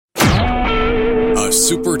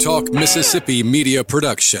SuperTalk Mississippi media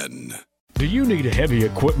production. Do you need heavy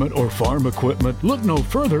equipment or farm equipment? Look no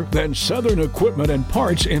further than Southern Equipment and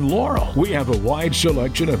Parts in Laurel. We have a wide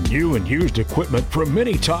selection of new and used equipment from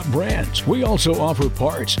many top brands. We also offer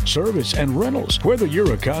parts, service, and rentals. Whether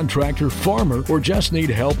you're a contractor, farmer, or just need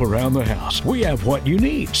help around the house, we have what you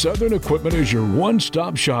need. Southern Equipment is your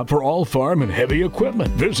one-stop shop for all farm and heavy equipment.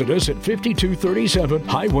 Visit us at 5237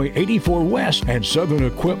 Highway 84 West and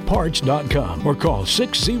SouthernEquipParts.com or call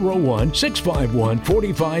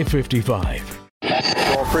 601-651-4555.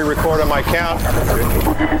 Going pre-record on my count.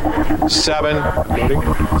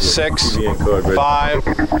 7, 6, 5,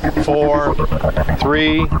 4,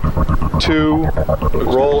 3, 2.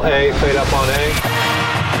 Roll A, fade up on A.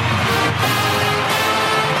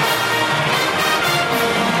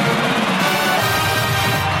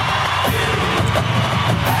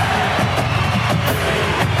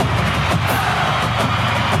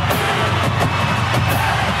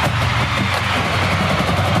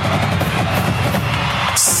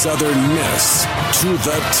 Southern Miss to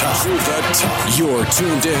the top. You're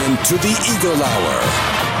tuned in to the Eagle Hour.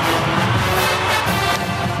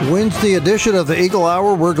 Wednesday edition of the Eagle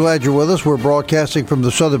Hour. We're glad you're with us. We're broadcasting from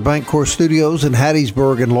the Southern Bancorp Studios in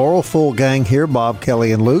Hattiesburg and Laurel. Full gang here, Bob,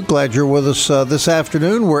 Kelly, and Luke. Glad you're with us this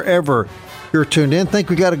afternoon, wherever you're tuned in. Think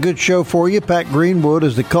we got a good show for you. Pat Greenwood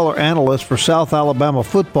is the color analyst for South Alabama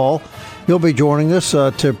football. He'll be joining us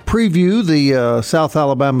to preview the South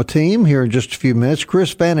Alabama team here in just a few minutes.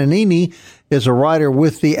 Chris Vananini is a writer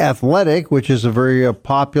with The Athletic, which is a very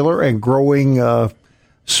popular and growing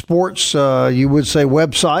sports, you would say,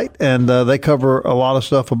 website, and they cover a lot of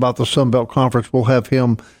stuff about the Sun Belt Conference. We'll have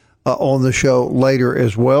him on the show later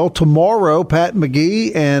as well. Tomorrow, Pat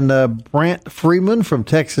McGee and Brant Freeman from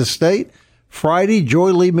Texas State. Friday,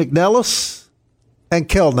 Joy Lee McNellis and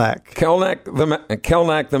Kelnack.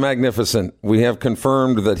 Kelnack the Magnificent. We have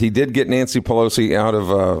confirmed that he did get Nancy Pelosi out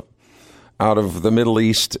of the Middle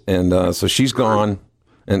East, and so she's gone.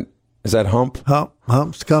 And is that Hump?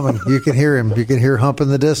 Hump's coming. You can hear him. You can hear Hump in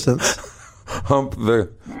the distance. Hump, the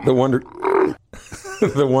wonder,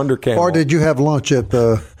 the wonder camel. Or did you have lunch at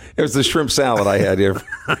the? It was the shrimp salad I had here.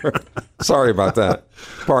 Sorry about that.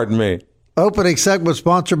 Pardon me. Opening segment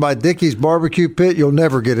sponsored by Dickey's Barbecue Pit. You'll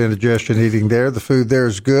never get indigestion eating there. The food there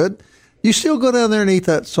is good. You still go down there and eat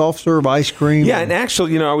that soft serve ice cream? Yeah, and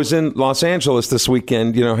actually, I was in Los Angeles this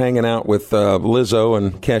weekend, hanging out with Lizzo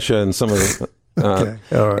and Kesha and some of the... Okay,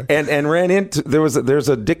 all right. And ran into there's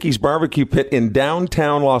a Dickey's Barbecue Pit in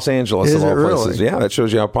downtown Los Angeles. Is of all it places. Really? Yeah, that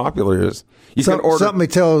shows you how popular it is. You can order something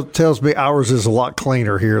tells me ours is a lot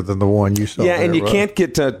cleaner here than the one you saw. Yeah, there, and you can't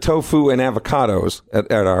get tofu and avocados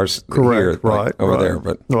at ours. Correct, here, right over there.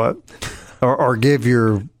 But what? Or give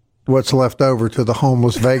your what's left over to the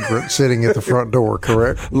homeless vagrant sitting at the front door.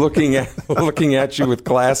 Correct. looking at you with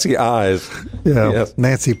glassy eyes. Yeah, yes.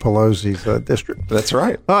 Nancy Pelosi's district. That's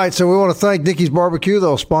right. All right, so we want to thank Dickey's Barbecue.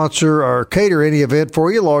 They'll sponsor or cater any event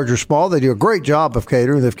for you, large or small. They do a great job of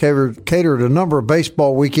catering. They've catered a number of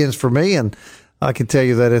baseball weekends for me, and I can tell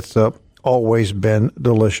you that it's always been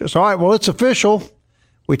delicious. All right, well, it's official.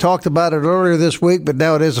 We talked about it earlier this week, but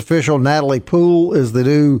now it is official. Natalie Poole is the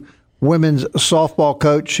new women's softball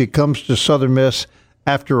coach. She comes to Southern Miss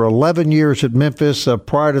after 11 years at Memphis.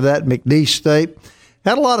 Prior to that, McNeese State.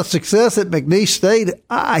 Had a lot of success at McNeese State.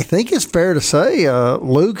 I think it's fair to say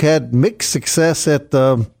Luke had mixed success at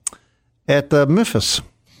Memphis.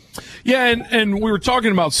 Yeah, and we were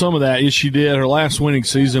talking about some of that. Yes, she did. Her last winning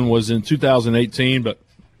season was in 2018. But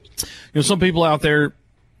some people out there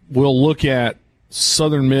will look at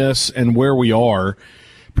Southern Miss and where we are,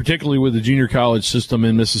 particularly with the junior college system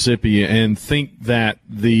in Mississippi, and think that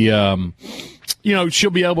the she'll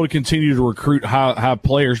be able to continue to recruit high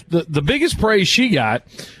players. The biggest praise she got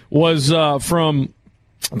was from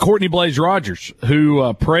Courtney Blaze Rogers,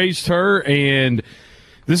 who praised her, and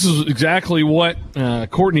this is exactly what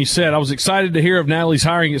Courtney said. I was excited to hear of Natalie's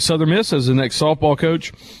hiring at Southern Miss as the next softball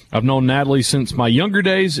coach. I've known Natalie since my younger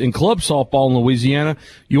days in club softball in Louisiana.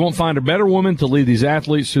 You won't find a better woman to lead these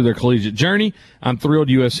athletes through their collegiate journey. I'm thrilled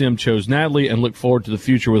USM chose Natalie and look forward to the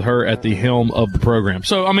future with her at the helm of the program.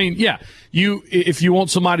 So, I mean, yeah, if you want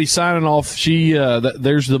somebody signing off,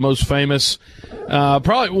 there's the most famous,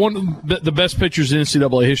 probably one of the best pitchers in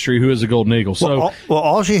NCAA history who is a Golden Eagle. So,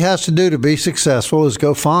 all she has to do to be successful is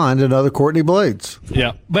go find another Courtney Blades.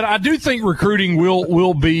 Yeah, but I do think recruiting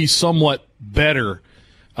will be somewhat better.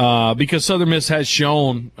 Because Southern Miss has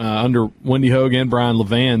shown under Wendy Hogue and Brian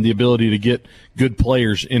Levan the ability to get good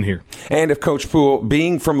players in here. And if Coach Poole,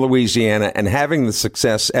 being from Louisiana and having the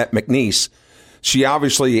success at McNeese, she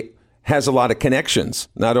obviously has a lot of connections,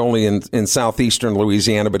 not only in southeastern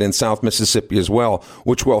Louisiana, but in South Mississippi as well,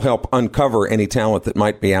 which will help uncover any talent that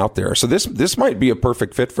might be out there. So this might be a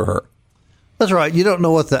perfect fit for her. That's right. You don't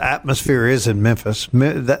know what the atmosphere is in Memphis.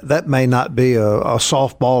 That may not be a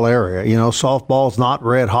softball area. Softball's not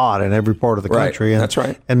red hot in every part of the country. That's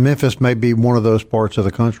right. And Memphis may be one of those parts of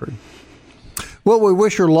the country. Well, we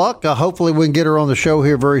wish her luck. Hopefully we can get her on the show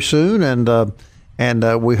here very soon,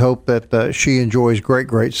 and we hope that she enjoys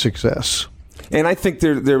great success. And I think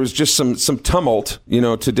there was just some tumult,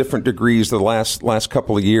 to different degrees the last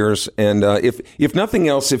couple of years. And if nothing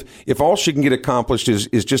else, if all she can get accomplished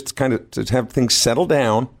is just kind of to have things settle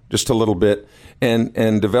down just a little bit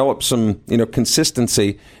and develop some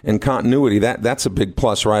consistency and continuity, that's a big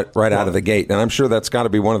plus right out of the gate. And I'm sure that's got to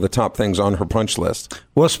be one of the top things on her punch list.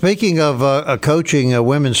 Well, speaking of coaching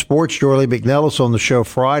women's sports, Jordy McNellis on the show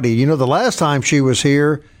Friday. The last time she was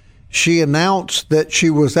here, she announced that she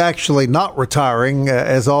was actually not retiring,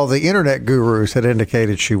 as all the internet gurus had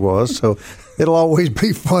indicated she was. So it'll always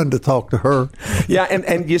be fun to talk to her. Yeah,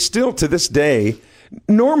 and you still, to this day,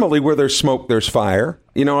 normally where there's smoke, there's fire,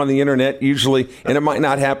 on the internet usually, and it might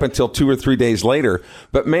not happen until 2 or 3 days later.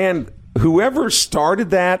 But, man, whoever started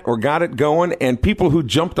that or got it going, and people who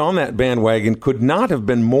jumped on that bandwagon could not have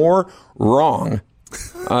been more wrong.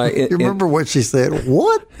 You remember what she said?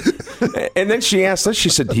 What? And then she asked us, she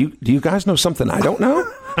said, do you guys know something I don't know?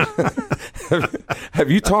 Have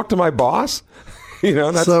you talked to my boss?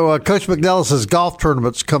 So Coach McNellis' golf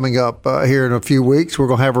tournament's coming up here in a few weeks. We're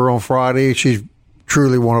going to have her on Friday. She's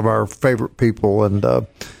truly one of our favorite people, and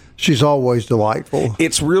she's always delightful.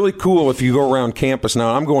 It's really cool if you go around campus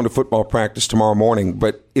now. I'm going to football practice tomorrow morning,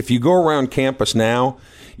 but if you go around campus now,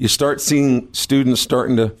 you start seeing students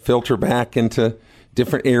starting to filter back into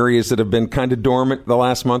different areas that have been kind of dormant the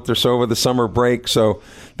last month or so over the summer break. So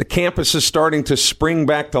the campus is starting to spring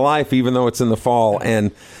back to life, even though it's in the fall.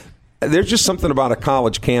 And there's just something about a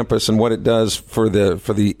college campus and what it does for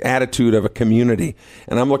the attitude of a community.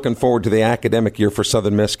 And I'm looking forward to the academic year for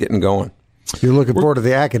Southern Miss getting going. You're looking forward to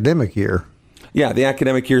the academic year? Yeah, the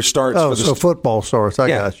academic year starts. So football starts. I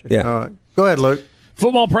got you. Yeah. All right. Go ahead, Luke.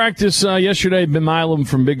 Football practice yesterday. Ben Milam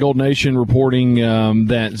from Big Gold Nation reporting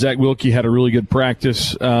that Zach Wilkie had a really good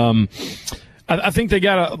practice. I think they did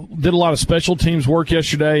a lot of special teams work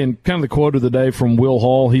yesterday, and kind of the quote of the day from Will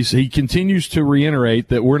Hall. He continues to reiterate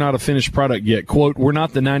that we're not a finished product yet. Quote, we're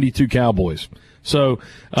not the 92 Cowboys. So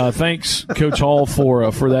thanks, Coach Hall, for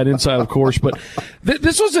that insight, of course. But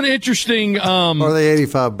this was an interesting or the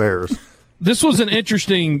 85 Bears. This was an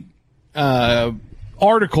interesting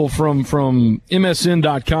article from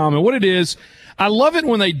MSN.com. And what it is, I love it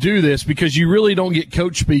when they do this because you really don't get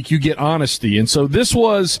coach speak, you get honesty. And so this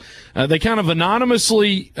was, they kind of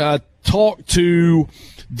anonymously talked to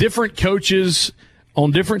different coaches on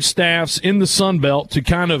different staffs in the Sun Belt to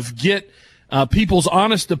kind of get people's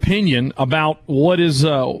honest opinion about what is,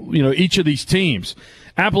 each of these teams.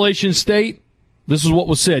 Appalachian State, this is what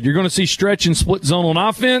was said. You're going to see stretch and split zone on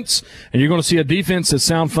offense, and you're going to see a defense that's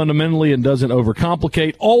sound fundamentally and doesn't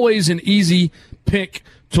overcomplicate. Always an easy pick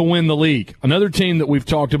to win the league. Another team that we've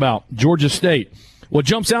talked about, Georgia State. What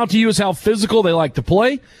jumps out to you is how physical they like to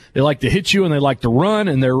play. They like to hit you, and they like to run,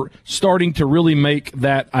 and they're starting to really make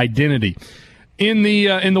that identity. In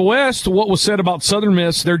the West, what was said about Southern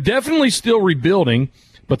Miss, they're definitely still rebuilding,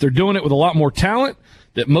 but they're doing it with a lot more talent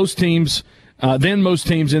than most teams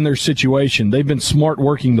in their situation. They've been smart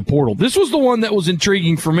working the portal. This was the one that was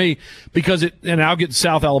intriguing for me because and I'll get to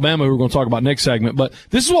South Alabama, who we're going to talk about next segment, but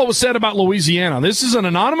this is what was said about Louisiana. This is an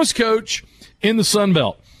anonymous coach in the Sun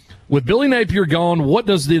Belt. With Billy Napier gone, what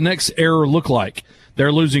does the next era look like?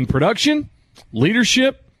 They're losing production,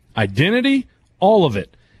 leadership, identity, all of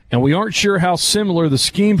it. And we aren't sure how similar the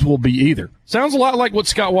schemes will be either. Sounds a lot like what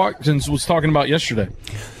Scott Watkins was talking about yesterday.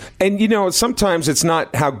 And, sometimes it's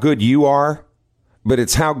not how good you are, but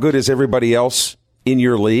it's how good is everybody else in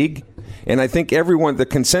your league. And I think the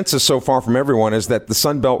consensus so far from everyone is that the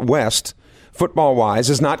Sun Belt West, football-wise,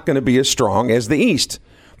 is not going to be as strong as the East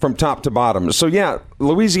from top to bottom. So, yeah,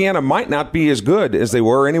 Louisiana might not be as good as they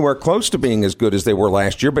were, anywhere close to being as good as they were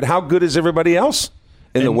last year, but how good is everybody else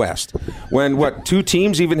in the West? When, two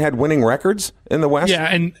teams even had winning records in the West?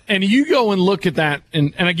 Yeah, and you go and look at that,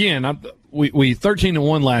 and again, we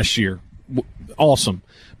 13-1 last year. Awesome.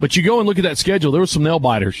 But you go and look at that schedule. There were some nail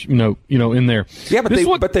biters, in there. Yeah,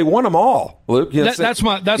 but they won them all, Luke. That's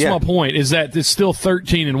my point. Is that it's still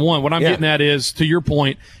 13-1. What I'm getting at is, to your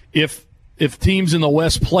point, if teams in the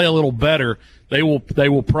West play a little better, they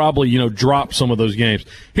will probably drop some of those games.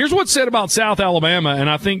 Here's what's said about South Alabama, and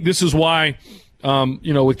I think this is why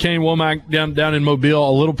With Kane Womack down in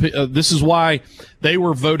Mobile, this is why they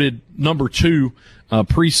were voted number 2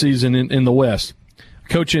 preseason in the West.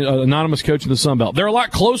 Anonymous coach in the Sun Belt. They're a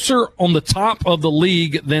lot closer on the top of the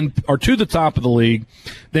league to the top of the league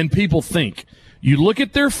than people think. You look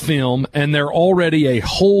at their film, and they're already a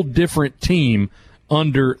whole different team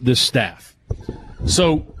under this staff.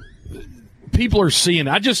 So people are seeing.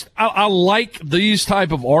 I like these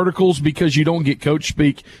type of articles because you don't get coach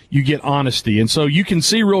speak, you get honesty, and so you can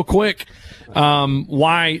see real quick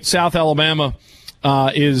why South Alabama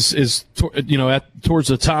is towards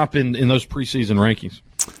the top in those preseason rankings.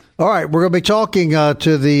 All right, we're going to be talking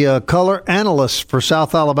to the color analyst for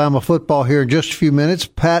South Alabama football here in just a few minutes,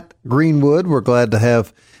 Pat Greenwood. We're glad to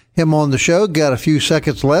have him on the show. Got a few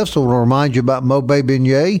seconds left, so we'll remind you about Maubé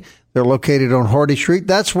Beignet. They're located on Hardy Street.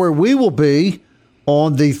 That's where we will be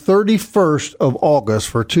on the 31st of August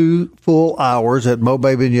for 2 full hours at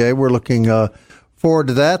Maubé Beignet. We're looking forward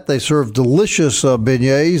to that. They serve delicious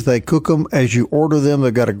beignets. They cook them as you order them.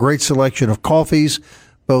 They've got a great selection of coffees,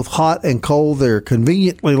 both hot and cold. They're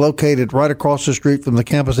conveniently located right across the street from the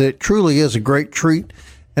campus. It truly is a great treat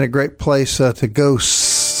and a great place to go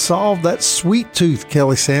solve that sweet tooth,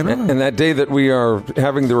 Kelly Sanders. And that day that we are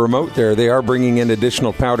having the remote there, they are bringing in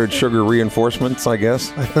additional powdered sugar reinforcements, I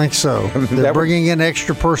guess. I think so. They're bringing in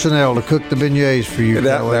extra personnel to cook the beignets for you.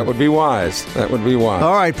 That would be wise. That would be wise.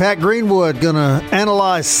 All right, Pat Greenwood going to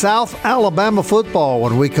analyze South Alabama football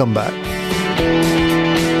when we come back.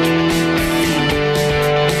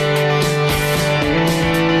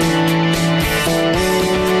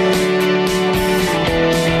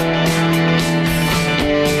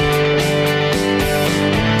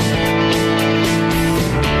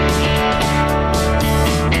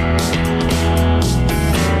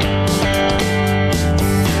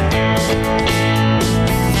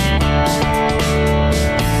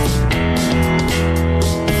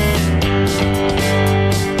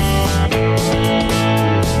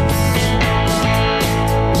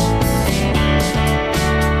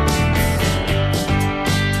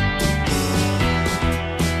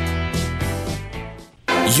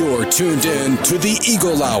 You're tuned in to the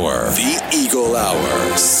Eagle Hour. The Eagle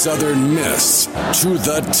Hour. Southern Miss to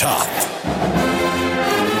the top.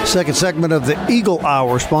 Second segment of the Eagle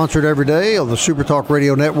Hour, sponsored every day on the Super Talk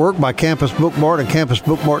Radio Network by Campus Bookmart and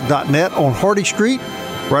campusbookmart.net on Hardy Street,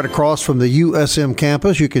 right across from the USM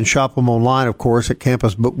campus. You can shop them online, of course, at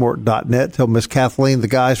campusbookmart.net. Tell Miss Kathleen the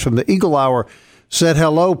guys from the Eagle Hour said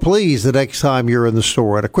hello, please, the next time you're in the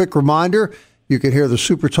store. And a quick reminder, you can hear the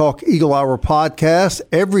Super Talk Eagle Hour podcast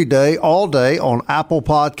every day, all day on Apple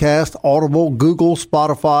Podcast, Audible, Google,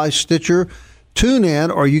 Spotify, Stitcher,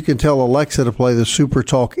 TuneIn, or you can tell Alexa to play the Super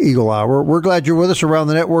Talk Eagle Hour. We're glad you're with us around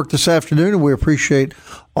the network this afternoon, and we appreciate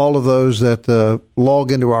all of those that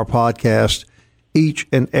log into our podcast each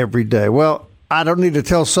and every day. Well, I don't need to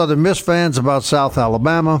tell Southern Miss fans about South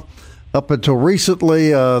Alabama. Up until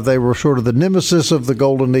recently, they were sort of the nemesis of the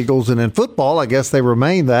Golden Eagles, and in football, I guess they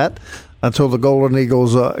remain that until the Golden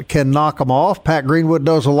Eagles can knock them off. Pat Greenwood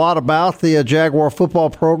knows a lot about the Jaguar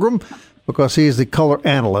football program because he is the color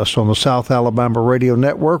analyst on the South Alabama Radio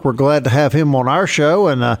Network. We're glad to have him on our show.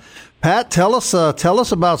 And Pat, tell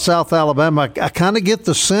us about South Alabama. I kind of get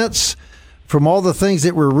the sense from all the things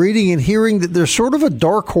that we're reading and hearing that they're sort of a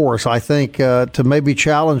dark horse, I think, to maybe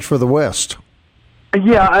challenge for the West.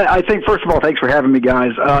 Yeah, I think, first of all, thanks for having me,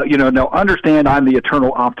 guys. Now, understand I'm the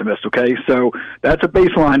eternal optimist, okay? So that's a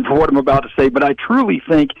baseline for what I'm about to say. But I truly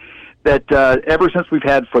think that ever since we've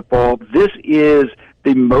had football, this is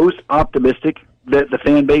the most optimistic that the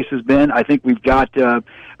fan base has been. I think we've got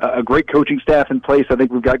a great coaching staff in place. I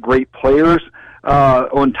think we've got great players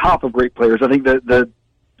on top of great players. I think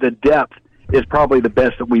the depth is probably the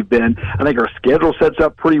best that we've been. I think our schedule sets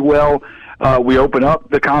up pretty well. We open up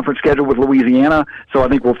the conference schedule with Louisiana, so I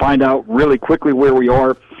think we'll find out really quickly where we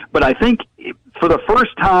are. But I think for the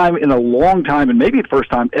first time in a long time, and maybe the first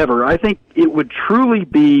time ever, I think it would truly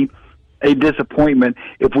be a disappointment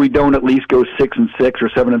if we don't at least go 6-6 or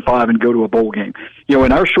 7-5 and go to a bowl game.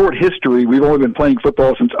 In our short history, we've only been playing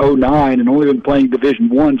football since 2009 and only been playing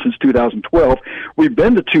Division I since 2012. We've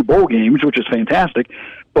been to 2 bowl games, which is fantastic.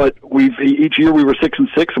 But each year we were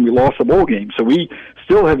 6-6 and we lost a bowl game. So we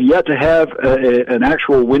still have yet to have an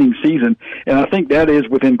actual winning season, and I think that is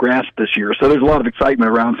within grasp this year. So there's a lot of excitement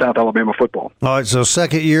around South Alabama football. All right, so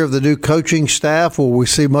second year of the new coaching staff. Will we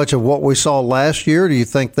see much of what we saw last year? Or do you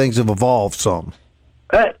think things have evolved some?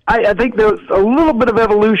 I think there's a little bit of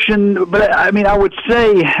evolution, but I mean, I would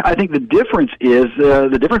say I think the difference is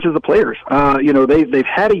the players. They've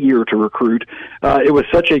had a year to recruit. It was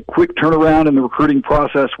such a quick turnaround in the recruiting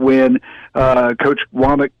process when Coach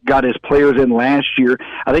Womack got his players in last year.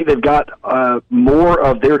 I think they've got more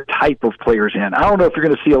of their type of players in. I don't know if you're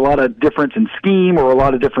going to see a lot of difference in scheme or a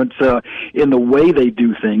lot of difference in the way they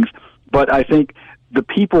do things, but I think the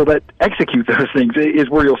people that execute those things is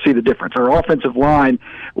where you'll see the difference. Our offensive line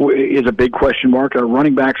is a big question mark. Our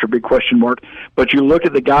running backs are a big question mark. But you look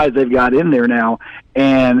at the guys they've got in there now,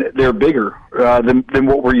 and they're bigger than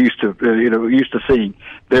what we're used to seeing.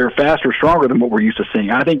 They're faster, stronger than what we're used to seeing.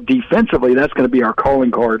 I think defensively, that's going to be our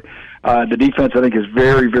calling card. The defense, I think, is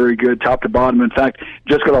very, very good, top to bottom. In fact,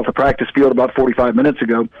 just got off the practice field about 45 minutes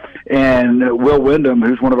ago, and Will Wyndham,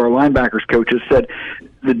 who's one of our linebackers coaches, said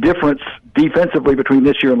the difference defensively between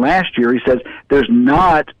this year and last year, he says there's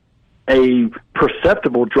not a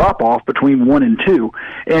perceptible drop-off between 1 and 2.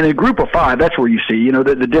 And in a group of 5, that's where you see,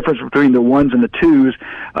 the difference between the 1s and the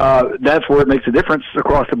 2s, that's where it makes a difference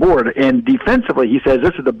across the board. And defensively, he says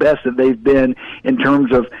this is the best that they've been in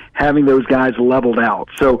terms of having those guys leveled out.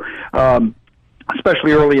 So,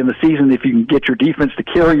 especially early in the season, if you can get your defense to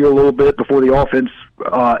carry you a little bit before the offense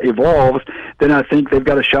evolves, then I think they've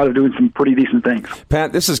got a shot of doing some pretty decent things.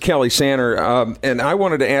 Pat, this is Kelly Sander, and I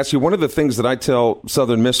wanted to ask you, one of the things that I tell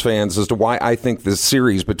Southern Miss fans as to why I think the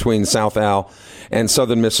series between South Al and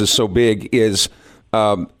Southern Miss is so big is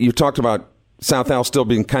you talked about South Al still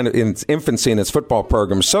being kind of in its infancy in its football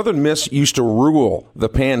program. Southern Miss used to rule the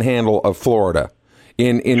panhandle of Florida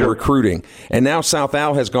in sure. recruiting. And now South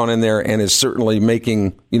Al has gone in there and is certainly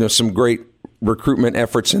making, some great recruitment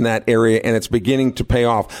efforts in that area, and it's beginning to pay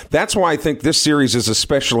off. That's why I think this series is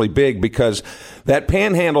especially big, because that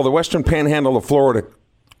panhandle, the western panhandle of Florida,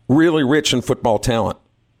 really rich in football talent.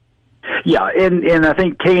 Yeah, and I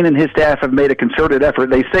think Kane and his staff have made a concerted effort.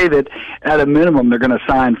 They say that at a minimum they're going to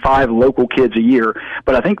sign 5 local kids a year.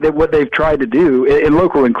 But I think that what they've tried to do, and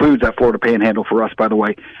local includes that Florida Panhandle for us, by the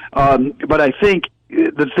way, but I think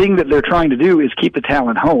the thing that they're trying to do is keep the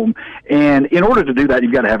talent home. And in order to do that,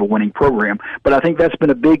 you've got to have a winning program. But I think that's been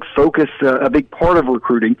a big focus, a big part of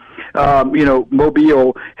recruiting.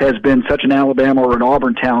 Mobile has been such an Alabama or an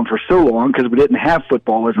Auburn town for so long because we didn't have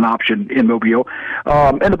football as an option in Mobile.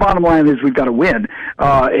 And the bottom line is we've got to win.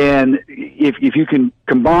 And if you can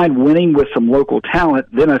combine winning with some local talent,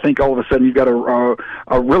 then I think all of a sudden you've got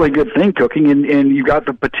a really good thing cooking, and you've got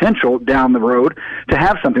the potential down the road to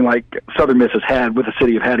have something like Southern Miss has had with the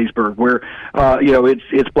city of Hattiesburg, where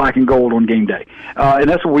it's black and gold on game day, and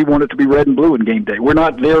that's what we want it to be, red and blue on game day. We're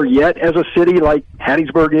not there yet as a city like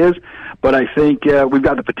Hattiesburg is, but I think we've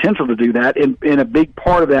got the potential to do that, and a big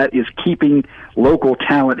part of that is keeping local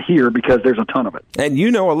talent here because there's a ton of it. And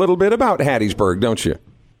you know a little bit about Hattiesburg, don't you?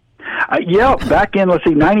 Yeah, back in,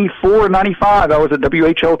 94, 95, I was at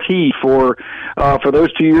WHLT for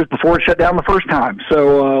those 2 years before it shut down the first time.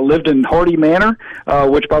 So lived in Hardy Manor,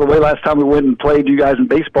 which, by the way, last time we went and played you guys in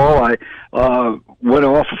baseball, I went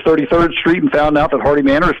off of 33rd Street and found out that Hardy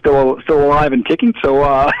Manor is still alive and kicking. So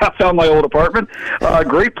I found my old apartment.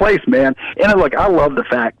 Great place, man. And look, I love the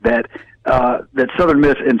fact that Southern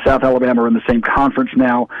Miss and South Alabama are in the same conference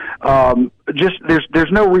now.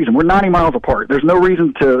 There's no reason. We're 90 miles apart. There's no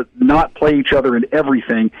reason to not play each other in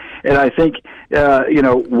everything. And I think,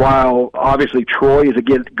 while obviously Troy is a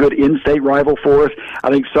good in-state rival for us,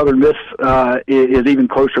 I think Southern Miss is even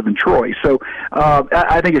closer than Troy. So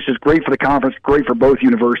I think it's just great for the conference, great for both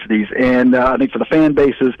universities. And I think for the fan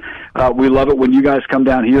bases, we love it when you guys come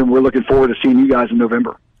down here, and we're looking forward to seeing you guys in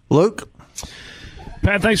November. Luke?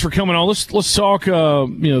 Pat, thanks for coming on. Let's talk.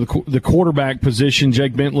 The quarterback position.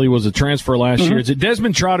 Jake Bentley was a transfer last year. Is it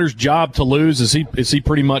Desmond Trotter's job to lose? Is he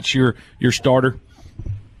pretty much your starter?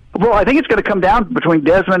 Well, I think it's going to come down between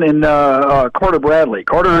Desmond and Carter Bradley.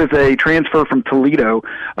 Carter is a transfer from Toledo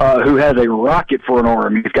who has a rocket for an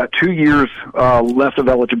arm. He's got 2 years left of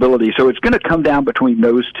eligibility, so it's going to come down between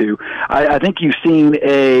those two. I think you've seen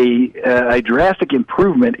a drastic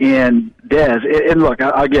improvement in Dez. And look,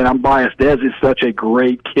 again, I'm biased. Dez is such a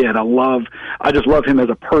great kid. I just love him as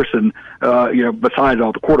a person, besides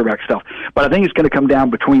all the quarterback stuff. But I think it's going to come down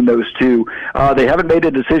between those two. They haven't made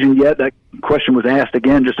a decision yet. That question was asked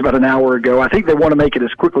again just about an hour ago. I think they want to make it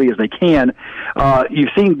as quickly as they can. You've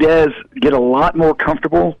seen Dez get a lot more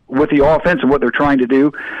comfortable with the offense and what they're trying to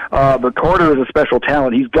do. But Carter is a special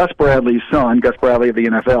talent. He's Gus Bradley's son, Gus Bradley of the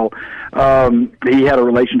NFL. He had a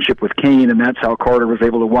relationship with Kane, and that's how Carter was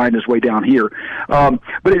able to wind his way down here. But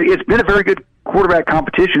it's been a very good quarterback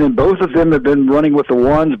competition, and both of them have been running with the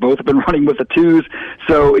ones, both have been running with the twos,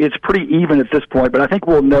 so it's pretty even at this point, but I think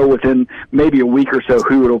we'll know within maybe a week or so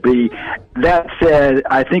who it'll be. That said,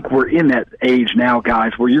 I think we're in that age now,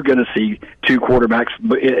 guys, where you're going to see two quarterbacks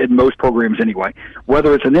in most programs anyway,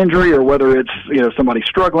 whether it's an injury or whether it's somebody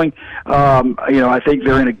struggling. I think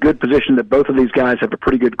they're in a good position that both of these guys have a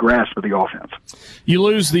pretty good grasp of the offense. You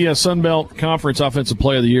lose the Sun Belt Conference Offensive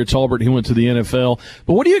Player of the Year, Tolbert. He went to the NFL.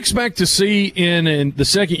 But what do you expect to see in the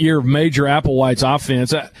second year of Major Applewhite's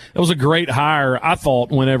offense? That was a great hire, I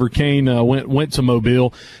thought, whenever Kane went to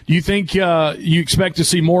Mobile. Do you think you expect to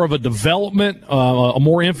see more of a development, a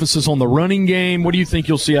more emphasis on the running game? What do you think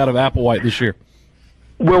you'll see out of Applewhite this year?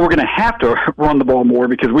 Well, we're going to have to run the ball more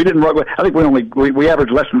because we didn't run. I think we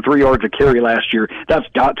averaged less than 3 yards a carry last year. That's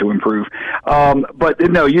got to improve. But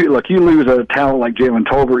no, you lose a talent like Jalen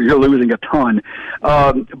Tolbert, you're losing a ton.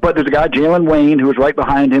 But there's a guy, Jalen Wayne, who was right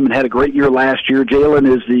behind him and had a great year last year. Jalen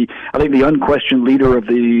is the unquestioned leader of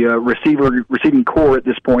the receiving core at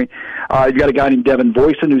this point. You've got a guy named Devin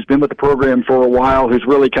Boyson who's been with the program for a while, who's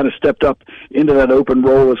really kind of stepped up into that open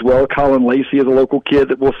role as well. Colin Lacey is a local kid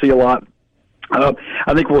that we'll see a lot.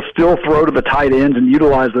 I think we'll still throw to the tight ends and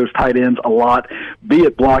utilize those tight ends a lot, be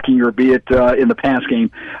it blocking or be it in the pass game.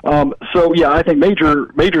 I think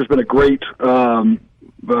Major's been a great, a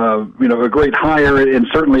great hire, and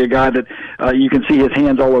certainly a guy that you can see his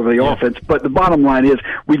hands all over the offense. But the bottom line is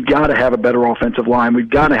we've got to have a better offensive line. We've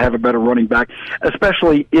got to have a better running back,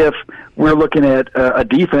 especially if we're looking at a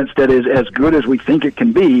defense that is as good as we think it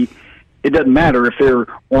can be. It doesn't matter if they're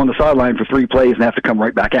on the sideline for 3 plays and have to come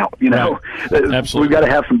right back out. Absolutely. We've got to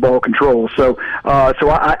have some ball control. So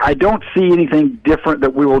I don't see anything different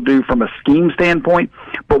that we will do from a scheme standpoint,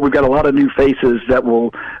 but we've got a lot of new faces that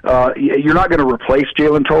will. You're not going to replace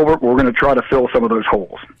Jalen Tolbert. We're going to try to fill some of those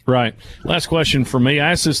holes. Right. Last question for me.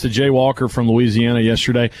 I asked this to Jay Walker from Louisiana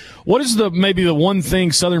yesterday. What is maybe the one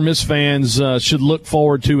thing Southern Miss fans should look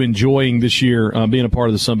forward to enjoying this year, being a part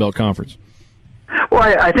of the Sun Belt Conference? Well,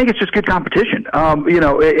 I think it's just good competition,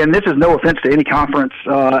 and this is no offense to any conference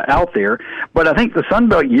out there, but I think the Sun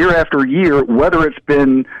Belt year after year, whether it's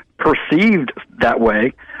been perceived that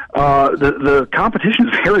way, the competition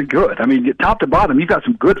is very good. I mean, top to bottom, you've got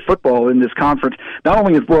some good football in this conference. Not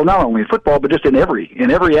only in football, but just in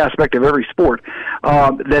every aspect of every sport.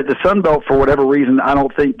 That the Sun Belt, for whatever reason, I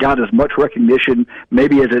don't think got as much recognition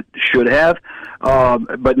maybe as it should have.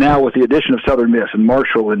 But now with the addition of Southern Miss and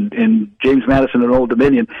Marshall and James Madison and Old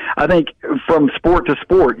Dominion, I think from sport to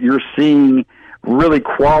sport, you're seeing really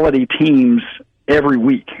quality teams every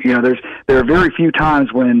week. There are very few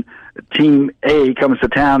times when Team A comes to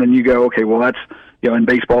town and you go, okay, well that's in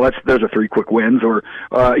baseball those are 3 quick wins, or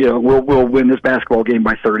we'll win this basketball game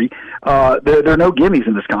by 30. There are no gimmies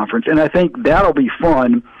in this conference, and I think that'll be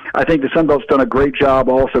fun. I think the Sun Belt's done a great job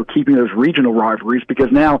also keeping those regional rivalries,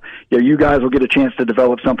 because now you guys will get a chance to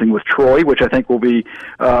develop something with Troy, which I think will be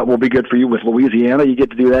good for you. With Louisiana, you get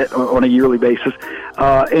to do that on a yearly basis,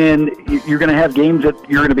 and you're going to have games that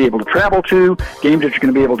you're going to be able to travel to, games that you're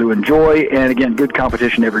going to be able to enjoy, and again, good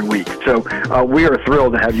competition every week. So we are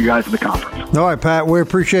thrilled to have you guys in the conference. All right, Pat, we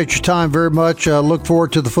appreciate your time very much. Look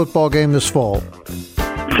forward to the football game this fall.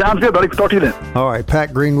 Sounds good, buddy. Talk to you then. All right,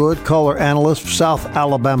 Pat Greenwood, color analyst for South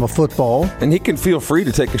Alabama football. And he can feel free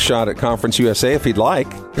to take a shot at Conference USA if he'd like.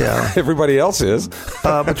 Yeah. Everybody else is.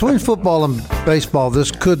 Between football and baseball,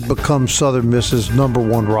 this could become Southern Miss's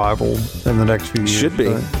 #1 rival in the next few years. Should be.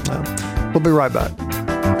 We'll be right back.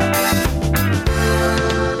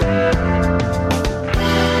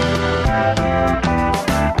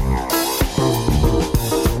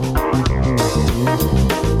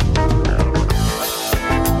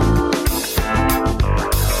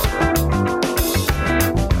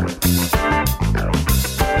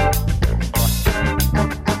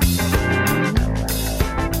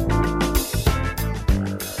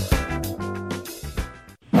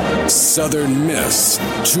 Southern Miss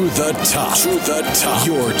to the top. To the top.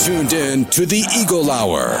 You're tuned in to the Eagle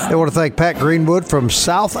Hour. I want to thank Pat Greenwood from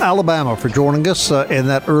South Alabama for joining us in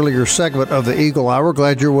that earlier segment of the Eagle Hour.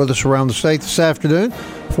 Glad you're with us around the state this afternoon.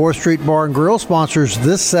 4th Street Bar and Grill sponsors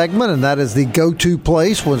this segment, and that is the go-to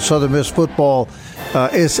place when Southern Miss football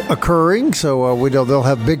is occurring. So we know they'll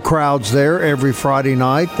have big crowds there every Friday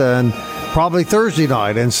night and probably Thursday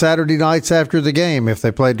night and Saturday nights after the game if they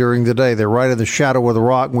play during the day. They're right in the shadow of the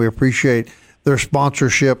rock, and we appreciate their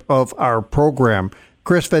sponsorship of our program.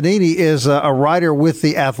 Chris Vannini is a writer with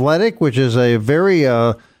The Athletic, which is a very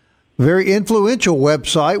influential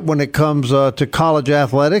website when it comes to college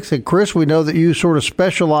athletics. And Chris, we know that you sort of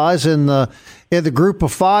specialize in the group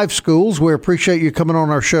of 5 schools. We appreciate you coming on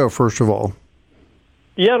our show, first of all.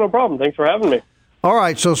 Yeah, no problem. Thanks for having me. All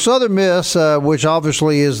right, so Southern Miss, which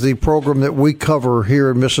obviously is the program that we cover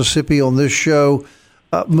here in Mississippi on this show,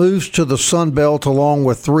 moves to the Sun Belt along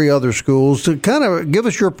with 3 other schools. To kind of give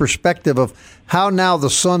us your perspective of how now the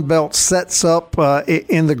Sun Belt sets up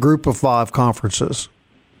in the Group of 5 conferences.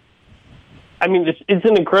 I mean, it's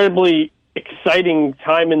an incredibly exciting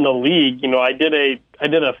time in the league. You know, I did a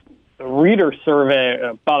reader survey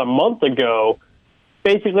about a month ago,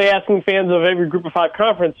 basically asking fans of every Group of 5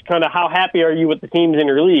 conference kind of how happy are you with the teams in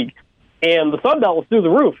your league. And the Sun Belt was through the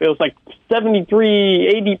roof. It was like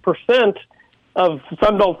 73-80% of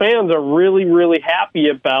Sun Belt fans are really, really happy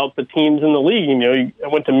about the teams in the league. You know, I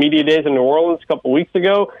went to media days in New Orleans a couple of weeks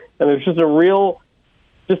ago, and there's just a real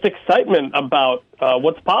excitement about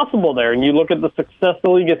what's possible there. And you look at the success the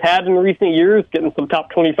league has had in recent years, getting some top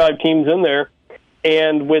 25 teams in there,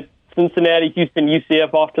 and with Cincinnati, Houston,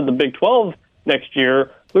 UCF off to the Big 12 next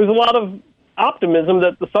year, there's a lot of optimism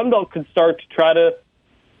that the Sun Belt could start to try to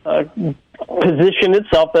position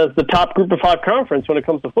itself as the top Group of 5 conference when it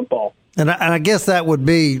comes to football. And I guess that would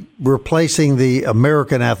be replacing the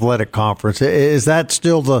American Athletic Conference. Is that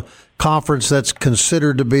still the conference that's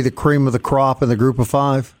considered to be the cream of the crop in the Group of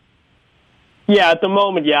 5? Yeah, at the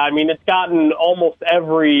moment, yeah. I mean, it's gotten almost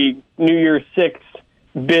every New Year's Six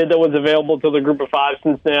bid that was available to the Group of 5.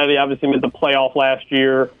 Cincinnati obviously made the playoff last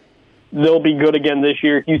year. They'll be good again this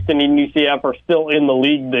year. Houston and UCF are still in the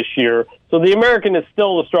league this year. So the American is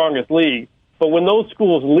still the strongest league. But when those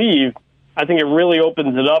schools leave, I think it really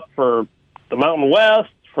opens it up for the Mountain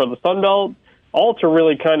West, for the Sun Belt, all to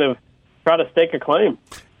really kind of try to stake a claim.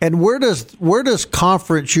 And where does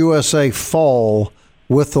Conference USA fall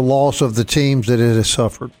with the loss of the teams that it has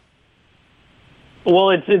suffered? Well,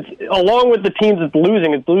 it's along with the teams it's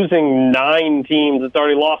losing 9 teams. It's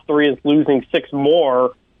already lost 3. It's losing 6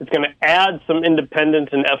 more. It's going to add some independent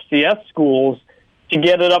and FCS schools to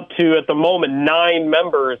get it up to, at the moment, 9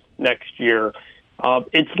 members next year.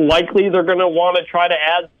 It's likely they're going to want to try to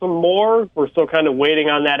add some more. We're still kind of waiting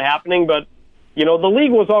on that happening. But, you know, the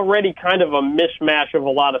league was already kind of a mishmash of a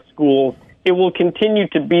lot of schools. It will continue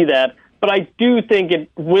to be that. But I do think it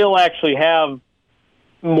will actually have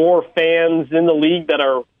more fans in the league that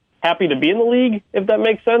are happy to be in the league, if that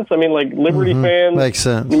makes sense. I mean, like Liberty fans, makes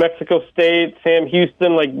sense. New Mexico State, Sam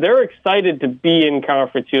Houston, like they're excited to be in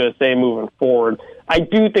Conference USA moving forward. I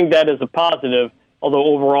do think that is a positive, although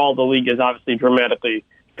overall the league is obviously dramatically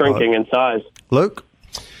shrinking in size. Luke?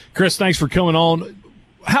 Chris, thanks for coming on.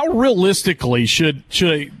 How realistically should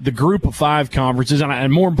the Group of 5 conferences,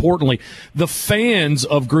 and more importantly, the fans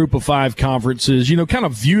of Group of 5 conferences, you know, kind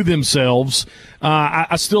of view themselves?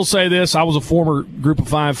 I still say this. I was a former Group of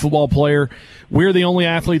 5 football player. We're the only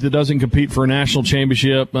athlete that doesn't compete for a national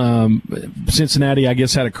championship. Cincinnati, I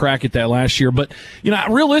guess, had a crack at that last year. But, you know,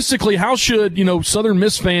 realistically, how should, you know, Southern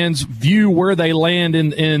Miss fans view where they land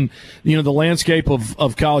in you know, the landscape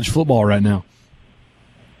of college football right now?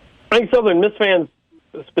 I think Southern Miss fans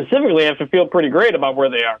specifically have to feel pretty great about where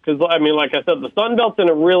they are. Because, I mean, like I said, the Sun Belt's in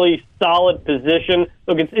a really solid position.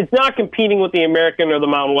 Look, it's not competing with the American or the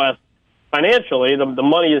Mountain West financially. The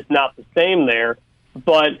money is not the same there.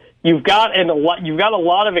 But you've got a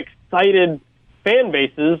lot of excited fan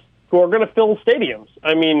bases who are going to fill stadiums.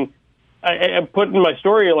 I mean, I put in my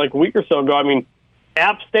story like a week or so ago, I mean,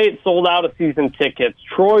 App State sold out of season tickets.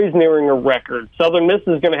 Troy's nearing a record. Southern Miss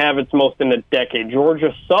is going to have its most in a decade.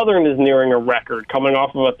 Georgia Southern is nearing a record, coming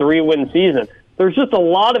off of a 3-win season. There's just a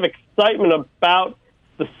lot of excitement about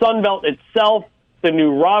the Sun Belt itself, the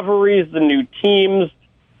new rivalries, the new teams,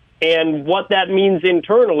 and what that means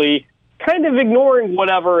internally, kind of ignoring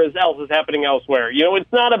whatever else is happening elsewhere. You know,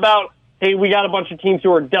 it's not about, hey, we got a bunch of teams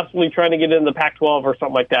who are desperately trying to get into the Pac-12 or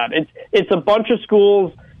something like that. It's a bunch of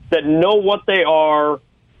schools that know what they are,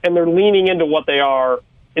 and they're leaning into what they are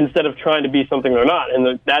instead of trying to be something they're not.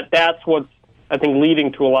 And that's what's, I think,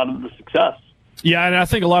 leading to a lot of the success. Yeah, and I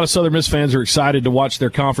think a lot of Southern Miss fans are excited to watch their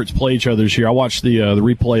conference play each other this year. I watched the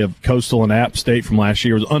replay of Coastal and App State from last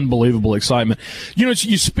year. It was unbelievable excitement. You know,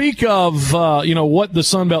 you speak of, you know, what the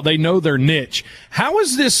Sun Belt, they know their niche. How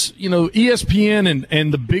is this, you know, ESPN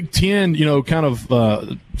and the Big Ten, you know, kind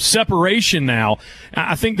of separation now?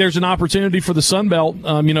 I think there's an opportunity for the Sun Belt,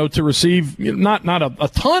 you know, to receive not a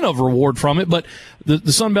ton of reward from it, but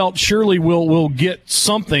the Sun Belt surely will get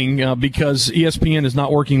something because ESPN is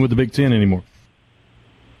not working with the Big Ten anymore.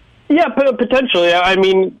 Yeah, potentially. I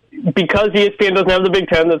mean, because ESPN doesn't have the Big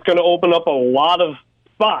Ten, that's going to open up a lot of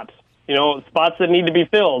spots, you know, spots that need to be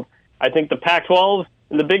filled. I think the Pac-12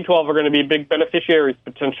 and the Big 12 are going to be big beneficiaries,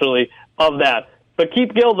 potentially, of that. But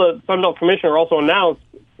Keith Gill, the Sun Belt Commissioner, also announced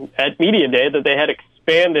at Media Day that they had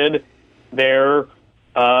expanded their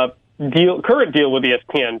current deal with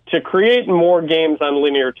ESPN to create more games on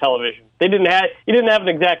linear television. He didn't have an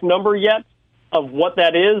exact number yet of what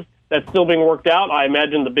that is. That's still being worked out. I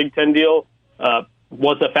imagine the Big Ten deal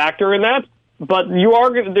was a factor in that. But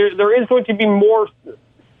there is going to be more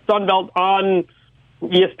Sunbelt on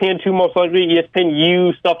ESPN2, most likely,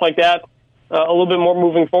 ESPNU, stuff like that, a little bit more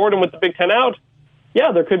moving forward. And with the Big Ten out,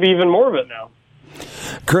 yeah, there could be even more of it now.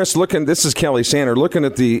 Chris, this is Kelly Sander. Looking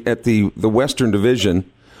at the Western Division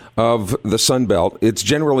of the Sun Belt, it's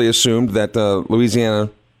generally assumed that Louisiana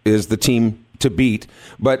is the team to beat,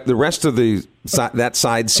 but the rest of that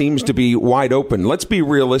side seems to be wide open. Let's be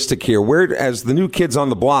realistic here. Where, as the new kids on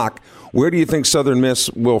the block, where do you think Southern Miss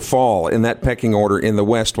will fall in that pecking order in the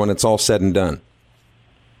West when it's all said and done?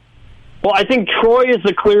 Well, I think Troy is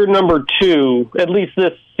the clear number 2, at least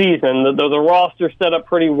this season. The roster's set up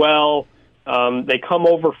pretty well. They come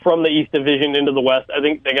over from the East Division into the West. I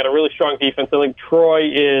think they got a really strong defense. I think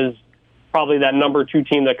Troy is probably that number 2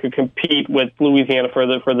 team that could compete with Louisiana for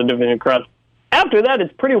the division crest. After that,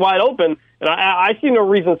 it's pretty wide open, and I see no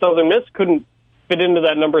reason Southern Miss couldn't fit into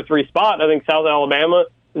that number 3 spot. I think South Alabama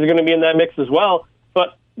is going to be in that mix as well.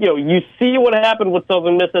 But, you see what happened with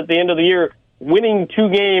Southern Miss at the end of the year, winning 2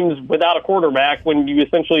 games without a quarterback when you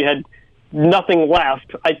essentially had nothing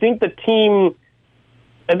left. I think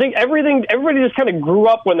everybody just kind of grew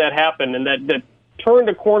up when that happened, and that turned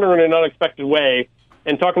a corner in an unexpected way.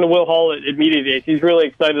 And talking to Will Hall at Media Days, he's really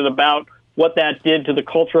excited about what that did to the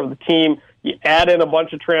culture of the team. You add in a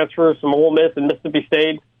bunch of transfers from Ole Miss and Mississippi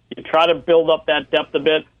State. You try to build up that depth a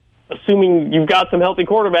bit, assuming you've got some healthy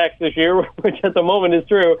quarterbacks this year, which at the moment is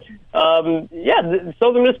true.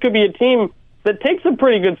 Southern Miss could be a team that takes a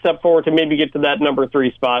pretty good step forward to maybe get to that number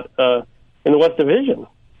 3 spot in the West Division.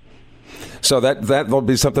 So that will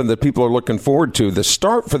be something that people are looking forward to. The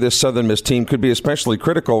start for this Southern Miss team could be especially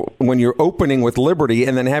critical when you're opening with Liberty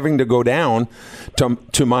and then having to go down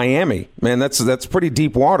to Miami. Man, that's pretty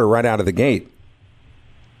deep water right out of the gate.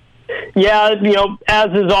 Yeah,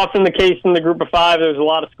 as is often the case in the Group of 5, there's a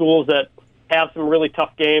lot of schools that have some really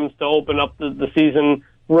tough games to open up the season.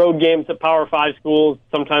 Road games at Power 5 schools,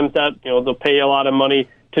 sometimes that they'll pay a lot of money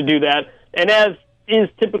to do that. And as is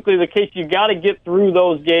typically the case, you got to get through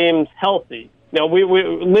those games healthy. Now,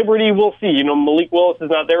 Liberty, we'll see. Malik Willis is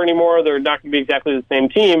not there anymore. They're not going to be exactly the same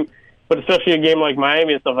team, but especially a game like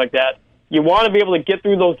Miami and stuff like that, you want to be able to get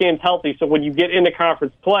through those games healthy. So when you get into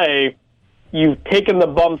conference play, you've taken the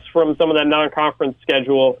bumps from some of that non-conference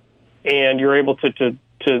schedule, and you're able to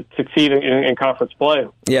succeed in conference play.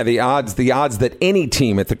 Yeah, the odds that any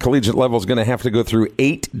team at the collegiate level is going to have to go through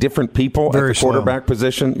 8 different people at the quarterback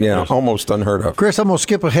position, almost unheard of. Chris, I'm going to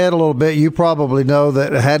skip ahead a little bit. You probably know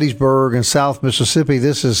that Hattiesburg and South Mississippi,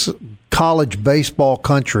 this is college baseball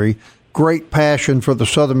country. Great passion for the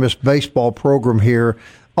Southern Miss baseball program here.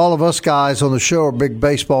 All of us guys on the show are big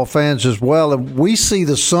baseball fans as well, and we see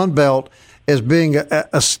the Sun Belt as being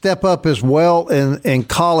a step up as well in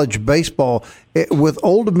college baseball. With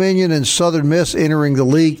Old Dominion and Southern Miss entering the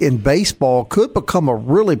league in baseball, could become a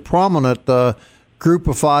really prominent Group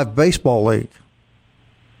of 5 baseball league.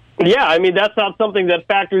 Yeah, I mean, that's not something that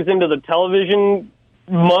factors into the television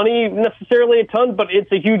money necessarily a ton, but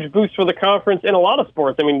it's a huge boost for the conference in a lot of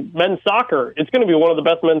sports. I mean, men's soccer, it's going to be one of the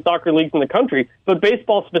best men's soccer leagues in the country. But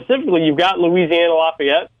baseball specifically, you've got Louisiana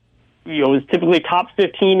Lafayette. Is typically top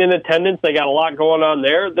 15 in attendance. They got a lot going on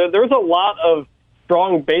there. There's a lot of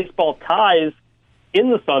strong baseball ties in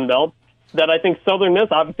the Sun Belt that I think Southern Miss,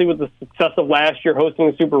 obviously with the success of last year hosting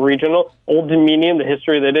the Super Regional, Old Dominion, the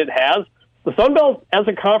history that it has, the Sun Belt as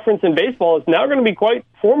a conference in baseball is now going to be quite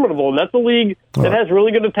formidable, and that's a league that has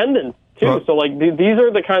really good attendance too. So these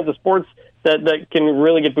are the kinds of sports that can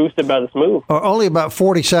really get boosted by this move. Only about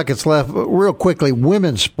 40 seconds left. Real quickly,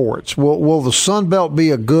 women's sports. Will the Sun Belt be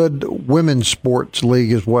a good women's sports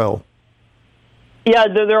league as well? Yeah,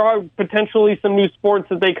 there are potentially some new sports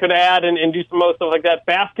that they could add and do some other stuff like that.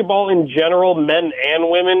 Basketball in general, men and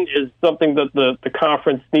women, is something that the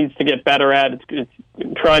conference needs to get better at. It's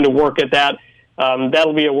trying to work at that.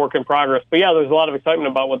 That'll be a work in progress. But, yeah, there's a lot of excitement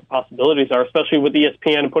about what the possibilities are, especially with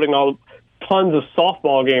ESPN putting tons of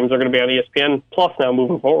softball games are going to be on ESPN Plus now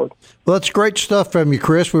moving forward. Well, that's great stuff from you,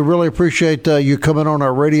 Chris. We really appreciate you coming on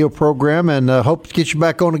our radio program, and hope to get you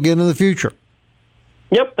back on again in the future.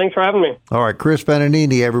 Yep, thanks for having me. All right, Chris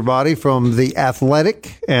Vananini, everybody, from The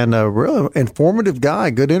Athletic, and a real informative guy.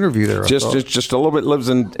 Good interview there. Just a little bit, lives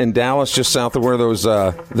in Dallas, just south of where those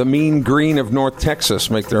the Mean Green of North Texas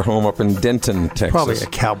make their home up in Denton, Texas. Probably a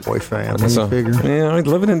Cowboy fan. Yeah,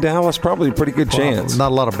 living in Dallas, probably a pretty good chance.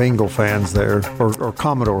 Not a lot of Bengal fans there, or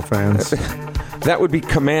Commodore fans. That would be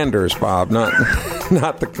Commanders, Bob, not...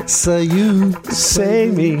 Not the say you, say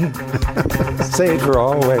me, say it for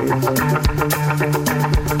always.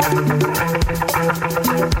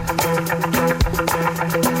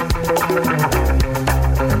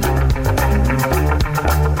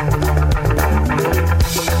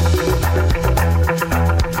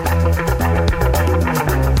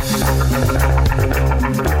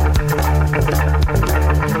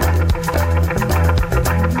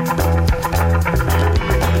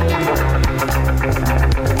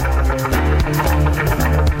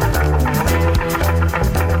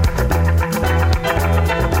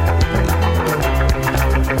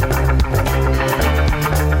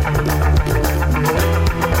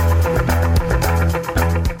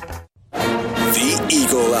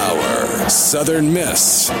 Southern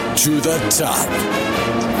Miss to the top.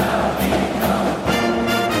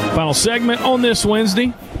 Final segment on this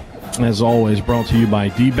Wednesday, as always, brought to you by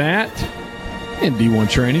DBAT and D1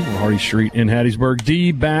 Training on Hardy Street in Hattiesburg.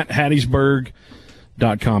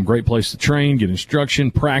 DBATHattiesburg.com. Great place to train, get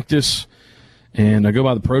instruction, practice, and go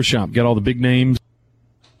by the pro shop. Get all the big names.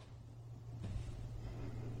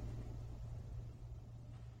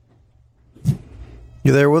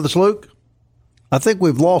 You there with us, Luke? I think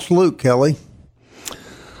we've lost Luke, Kelly.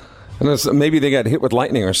 Maybe they got hit with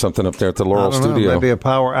lightning or something up there at the Laurel Studio. Maybe a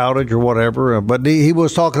power outage or whatever. But he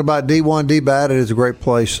was talking about D1 DBAT. It is a great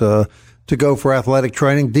place to go for athletic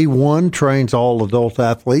training. D1 trains all adult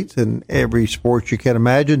athletes in every sport you can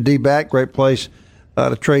imagine. DBAT, great place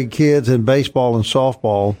to train kids in baseball and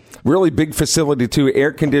softball. Really big facility, too,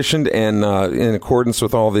 air-conditioned and in accordance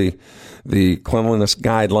with all the cleanliness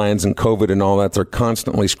guidelines and COVID and all that. They're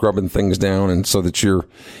constantly scrubbing things down, and so that you're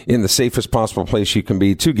in the safest possible place you can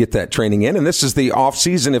be to get that training in. And this is the off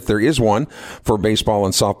season, if there is one, for baseball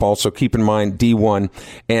and softball. So keep in mind D1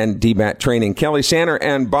 and DBAT training. Kelly Sander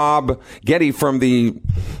and Bob Getty from the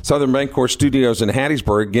Southern Bancorp Studios in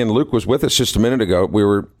Hattiesburg. Again, Luke was with us just a minute ago. We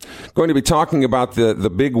were going to be talking about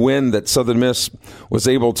the big win that Southern Miss was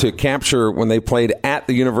able to capture when they played at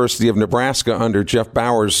the University of Nebraska under Jeff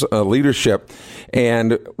Bauer's leadership.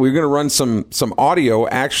 And we're going to run some audio,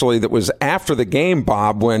 actually, that was after the game,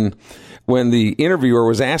 Bob, when the interviewer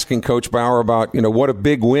was asking Coach Bauer about, what a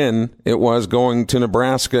big win it was going to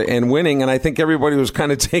Nebraska and winning. And I think everybody was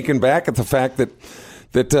kind of taken back at the fact that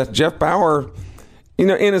Jeff Bauer, in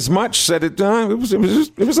as much said it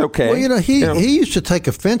was okay. Well, he used to take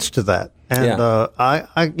offense to that. And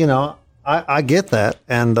I get that.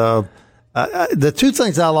 And the two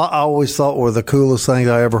things I always thought were the coolest things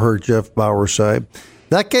I ever heard Jeff Bauer say.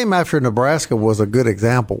 That game after Nebraska was a good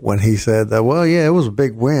example when he said that, well, yeah, it was a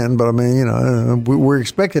big win, but I mean, we're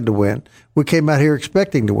expected to win. We came out here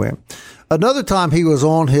expecting to win. Another time he was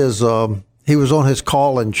on his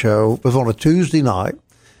call-in show. It was on a Tuesday night.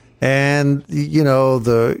 And,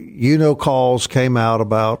 the calls came out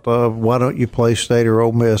about why don't you play State or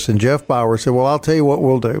Ole Miss? And Jeff Bauer said, well, I'll tell you what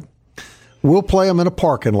we'll do. We'll play them in a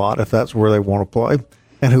parking lot if that's where they want to play.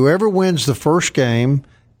 And whoever wins the first game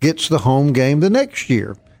gets the home game the next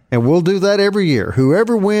year. And we'll do that every year.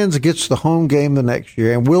 Whoever wins gets the home game the next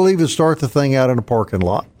year. And we'll even start the thing out in a parking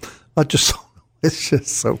lot. It's just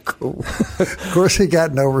so cool. Of course, he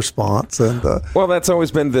got no response. And well, that's always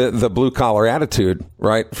been the blue collar attitude,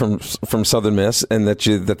 right, from Southern Miss, and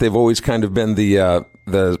that they've always kind of been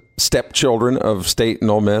the stepchildren of State and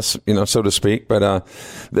Ole Miss, so to speak. But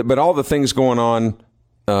all the things going on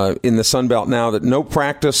in the Sun Belt now, that no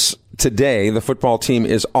practice today. The football team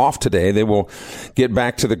is off today. They will get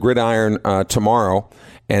back to the gridiron tomorrow.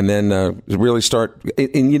 And then really start,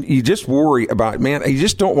 and you just worry about, man, you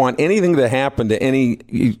just don't want anything to happen to any.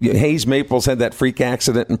 Hayes Maples had that freak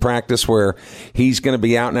accident in practice where he's going to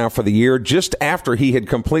be out now for the year, just after he had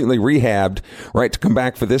completely rehabbed, right, to come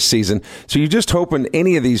back for this season. So you're just hoping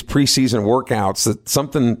any of these preseason workouts that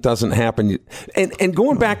something doesn't happen. And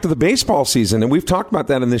going back to the baseball season, and we've talked about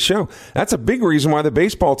that in this show, that's a big reason why the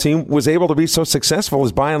baseball team was able to be so successful,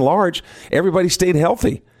 is by and large, everybody stayed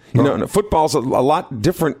healthy. Football's a lot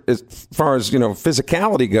different as far as,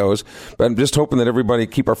 physicality goes, but I'm just hoping that everybody,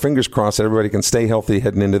 keep our fingers crossed, that everybody can stay healthy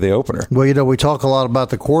heading into the opener. Well, we talk a lot about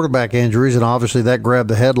the quarterback injuries, and obviously that grabbed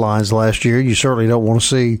the headlines last year. You certainly don't want to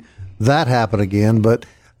see that happen again, but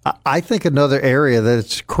I think another area that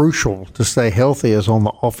it's crucial to stay healthy is on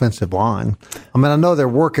the offensive line. I mean, I know they're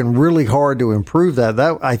working really hard to improve that.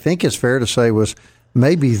 That, I think it's fair to say, was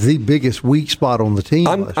maybe the biggest weak spot on the team.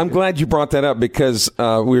 I'm glad you brought that up, because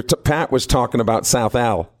Pat was talking about South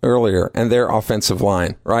Al earlier and their offensive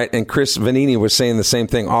line, right? And Chris Vanini was saying the same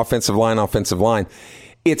thing, offensive line.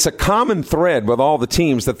 it's a common thread with all the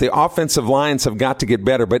teams that the offensive lines have got to get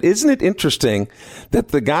better. But isn't it interesting that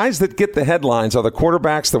the guys that get the headlines are the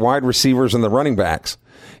quarterbacks, the wide receivers, and the running backs?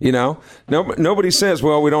 You know, nobody says,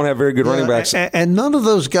 well, we don't have very good running backs. And none of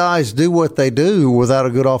those guys do what they do without a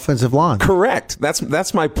good offensive line. Correct.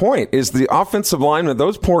 That's my point, is the offensive linemen,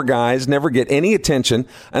 those poor guys never get any attention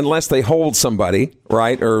unless they hold somebody,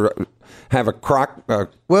 right, or have a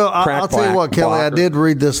Well, I'll tell you what, Kelly, I did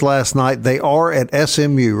read this last night. They are at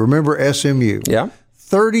SMU. Remember SMU? Yeah.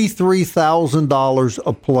 $33,000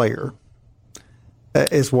 a player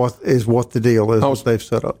is what the deal is. What they've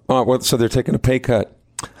set up. Oh, well, so they're taking a pay cut.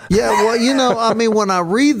 Yeah, well, you know, I mean, when I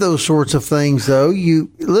read those sorts of things, though,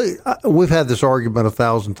 we've had this argument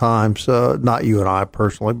 1,000 times. Not you and I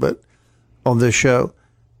personally, but on this show.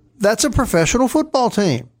 That's a professional football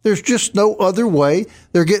team. There's just no other way.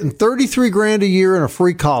 They're getting $33,000 a year and a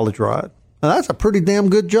free college ride. Now, that's a pretty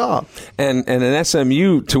damn good job. And an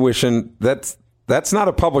SMU tuition, that's not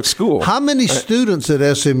a public school. How many students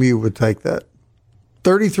at SMU would take that?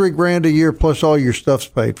 $33,000 a year plus all your stuff's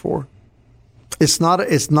paid for. It's not, and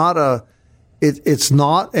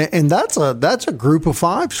that's a group of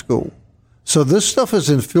 5 school. So this stuff is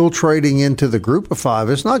infiltrating into the group of 5.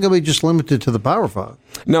 It's not going to be just limited to the Power 5.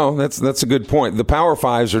 No, that's a good point. The Power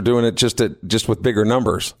 5s are doing it just with bigger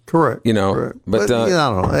numbers. Correct. You know, correct. But I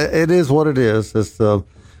don't know. It is what it is. It's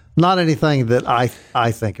not anything that I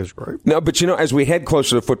think is great. No, but you know, as we head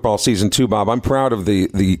closer to football season 2, Bob, I'm proud of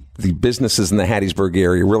the businesses in the Hattiesburg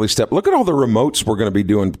area really look at all the remotes we're going to be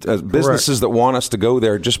doing. Businesses that want us to go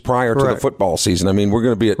there just prior to the football season. I mean, we're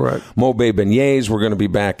going to be at Mobay Beignets. We're going to be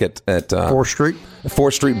back at 4th Street.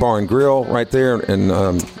 4th Street Bar and Grill right there. And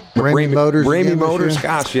Ramey Motors. Ramey Motors.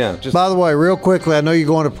 Gosh, yeah. By the way, real quickly, I know you're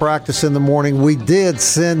going to practice in the morning. We did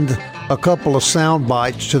send a couple of sound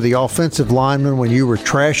bites to the offensive linemen when you were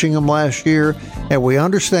trashing them last year, and we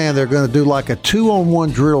understand they're going to do like a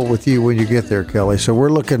 2-on-1 drill with you when you get there, Kelly. So we're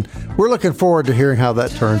looking forward to hearing how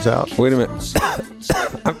that turns out. Wait a minute.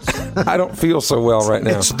 I don't feel so well right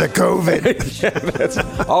now. It's the COVID. Yeah, that's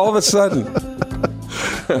all of a sudden.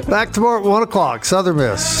 Back tomorrow at 1 o'clock. Southern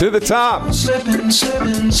Miss. To the top. Slipping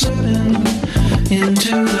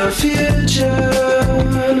into the future.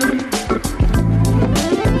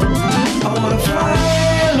 I wanna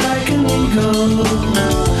fly like an eagle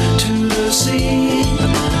to the sea.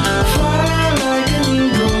 Fly like an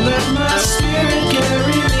eagle, let my spirit carry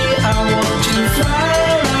me. I want to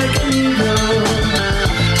fly like an eagle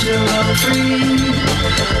till I'm free.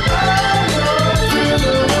 I go through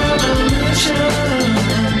the revolution.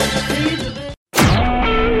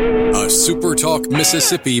 A SuperTalk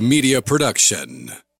Mississippi media production.